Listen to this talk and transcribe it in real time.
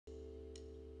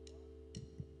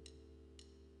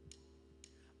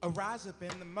I rise up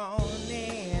in the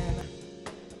morning,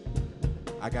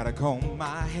 I gotta comb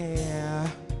my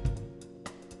hair.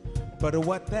 But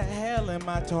what the hell am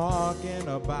I talking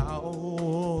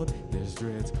about? There's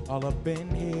dreads all up in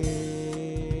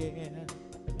here.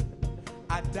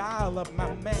 I dial up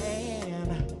my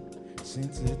man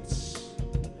since it's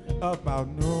about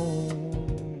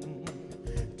noon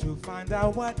to find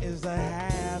out what is the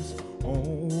halves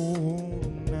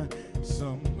on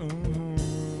some.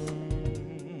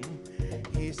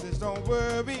 He says, don't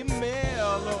worry,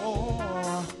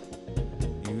 Mellow,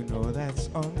 you know that's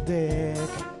on deck.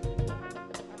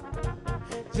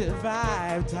 Just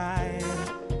vibe tight,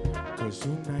 'cause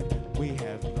tonight we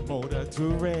have the motor to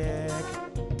wreck.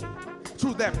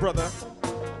 True that, brother.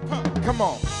 Huh, come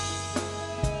on.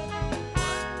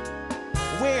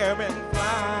 We're in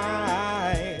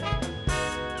flight.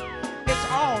 It's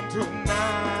on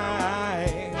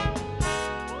tonight.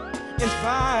 It's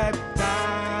vibe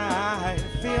time.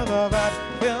 Feel the vibe,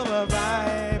 feel the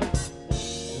vibe.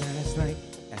 Last night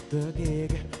at the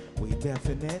gig, we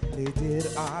definitely did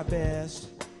our best.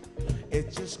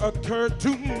 It just occurred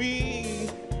to me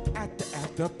at the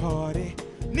after party,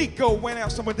 Nico went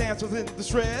out, someone danced in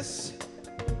distress.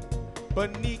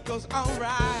 But Nico's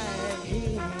alright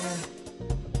here.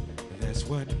 That's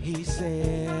what he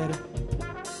said.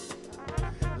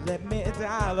 Let me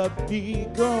dial up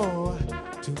Nico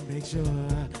to make sure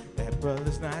that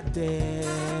brother's not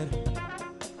dead.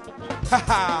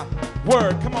 Haha,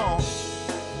 word, come on.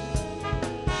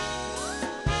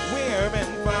 We're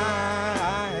in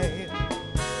fight.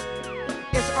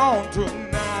 It's on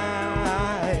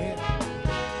tonight.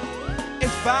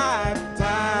 It's vibe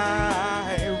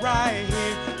time right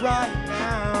here, right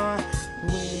now.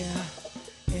 We're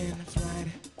in flight.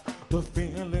 The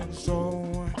feeling so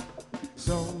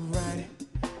right.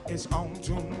 It's on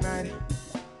tonight.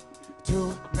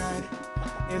 Tonight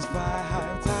is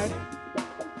vibe tight.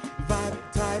 Vibe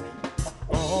tight.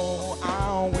 Oh,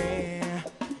 I'll win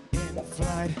in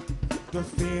flight. The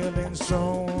feeling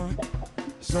so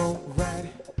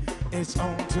right. It's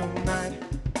on tonight.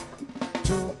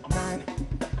 Tonight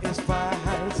is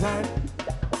vibe tight.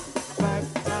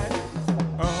 Vibe tight.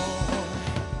 Oh,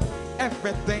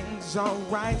 everything's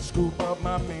alright. Scoop up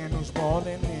my man who's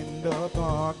balling in the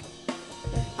park.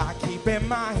 I keep in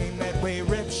mind that we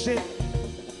rip shit.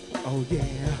 Oh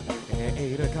yeah, at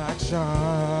 8 o'clock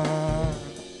sharp.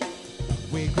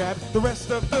 We grab the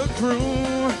rest of the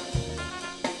crew,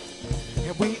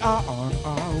 and we are on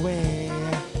our way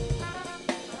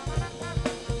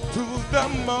to the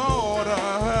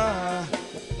motor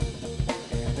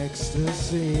and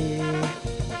ecstasy.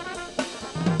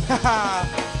 Haha,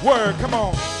 word, come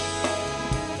on.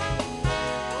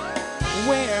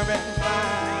 We're in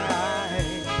flight.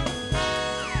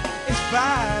 It's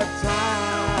vibe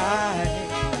time.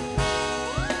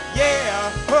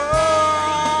 Yeah,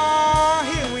 oh,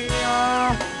 here we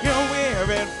are.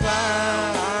 We're in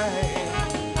flight.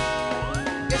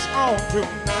 It's on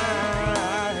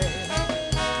tonight.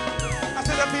 I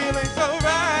said the feeling's so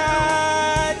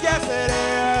right. Yes, it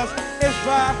is. It's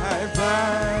vibe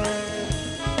time.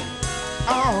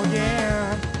 Oh, yeah.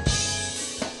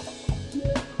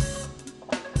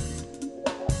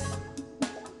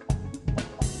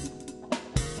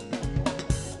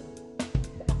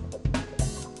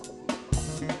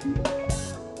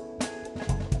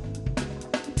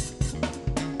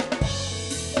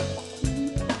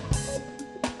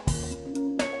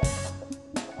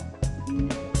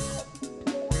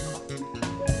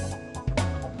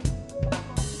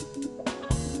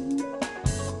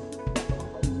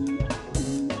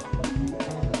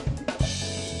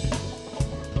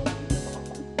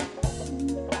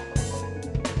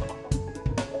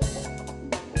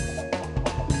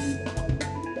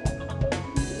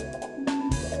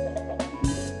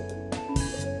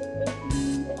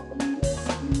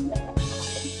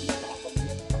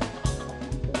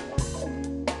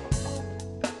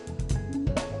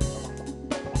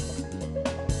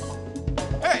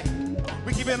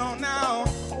 On now.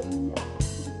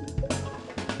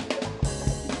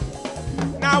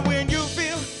 Now when you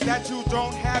feel that you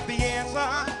don't have the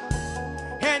answer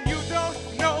and you don't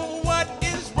know what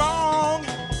is wrong,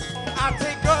 I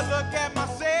take a look at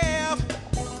myself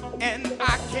and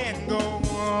I can go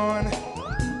on.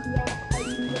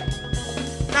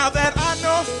 Now that I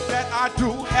know that I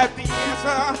do have the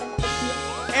answer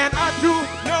and I do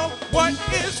know what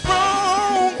is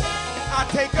wrong, I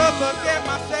take a look at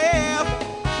myself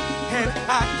and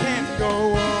I can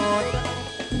go on.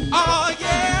 Oh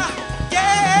yeah,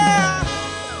 yeah.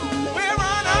 We're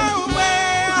on our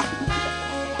way.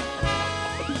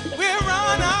 We're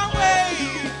on our way.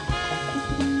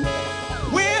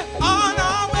 We're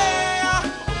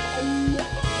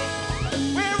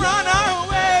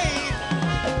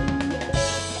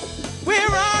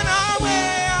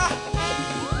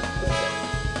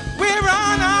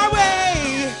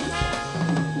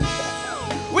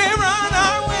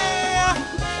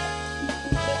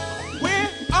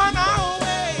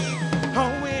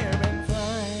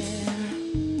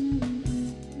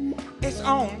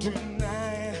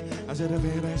I said the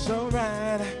feeling's so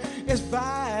right, it's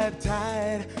vibe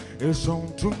tight, it's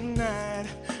on tonight.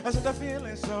 I said the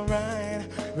feeling's so right,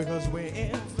 because we're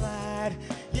in flight.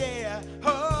 Yeah,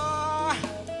 oh,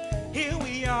 here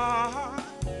we are.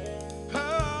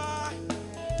 Oh,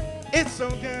 it's so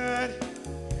good.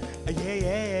 Yeah,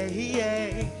 yeah,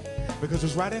 yeah. Because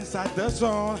it's right inside the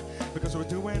zone. Because we're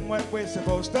doing what we're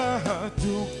supposed to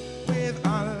do with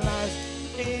our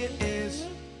lives. It is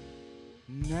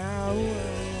now.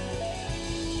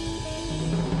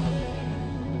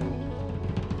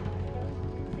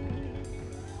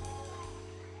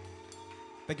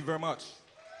 Thank you very much.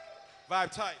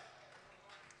 Vibe tight.